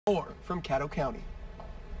More from Caddo County.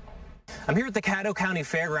 I'm here at the Caddo County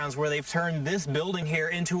Fairgrounds where they've turned this building here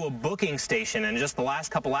into a booking station. And just the last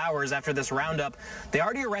couple hours after this roundup, they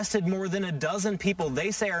already arrested more than a dozen people they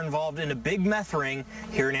say are involved in a big meth ring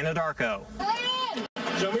here in Anadarko.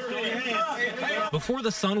 Before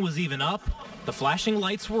the sun was even up, the flashing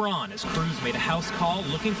lights were on as crews made a house call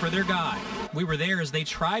looking for their guy. We were there as they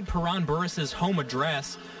tried Paran Burris's home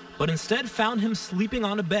address, but instead found him sleeping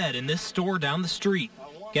on a bed in this store down the street,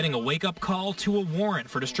 getting a wake-up call to a warrant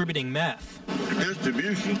for distributing meth.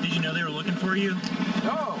 Distribution? Did you know they were looking for you?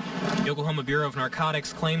 No. The Oklahoma Bureau of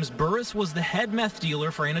Narcotics claims Burris was the head meth dealer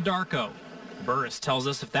for Anadarko. Burris tells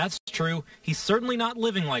us if that's true, he's certainly not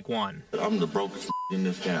living like one. I'm the brokest in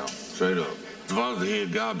this town, straight up. If I was the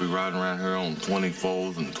head guy, I'd be riding around here on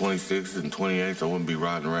 24s and 26s and 28s. I wouldn't be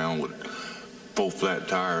riding around with 4 flat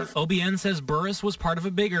tires. OBN says Burris was part of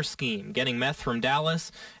a bigger scheme, getting meth from Dallas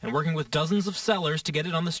and working with dozens of sellers to get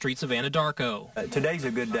it on the streets of Anadarko. Today's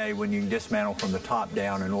a good day when you can dismantle from the top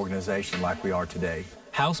down an organization like we are today.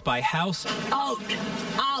 House by house, out,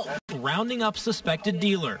 rounding up suspected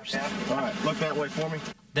dealers. All right, look that way for me.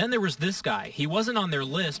 Then there was this guy. He wasn't on their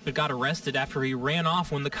list, but got arrested after he ran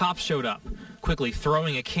off when the cops showed up, quickly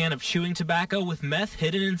throwing a can of chewing tobacco with meth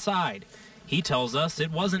hidden inside. He tells us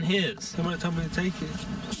it wasn't his. Somebody told me to take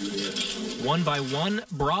it. One by one,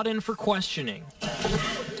 brought in for questioning.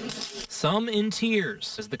 Some in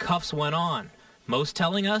tears as the cuffs went on. Most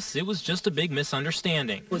telling us it was just a big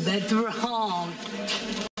misunderstanding. Well, that's wrong.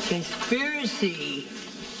 Conspiracy.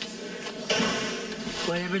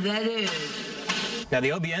 Whatever that is. Now, the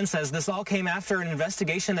OBN says this all came after an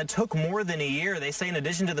investigation that took more than a year. They say in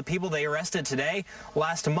addition to the people they arrested today,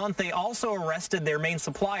 last month they also arrested their main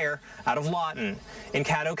supplier out of Lawton. In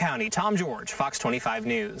Caddo County, Tom George, Fox 25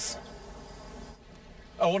 News.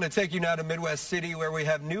 I want to take you now to Midwest City where we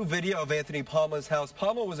have new video of Anthony Palma's house.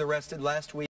 Palma was arrested last week.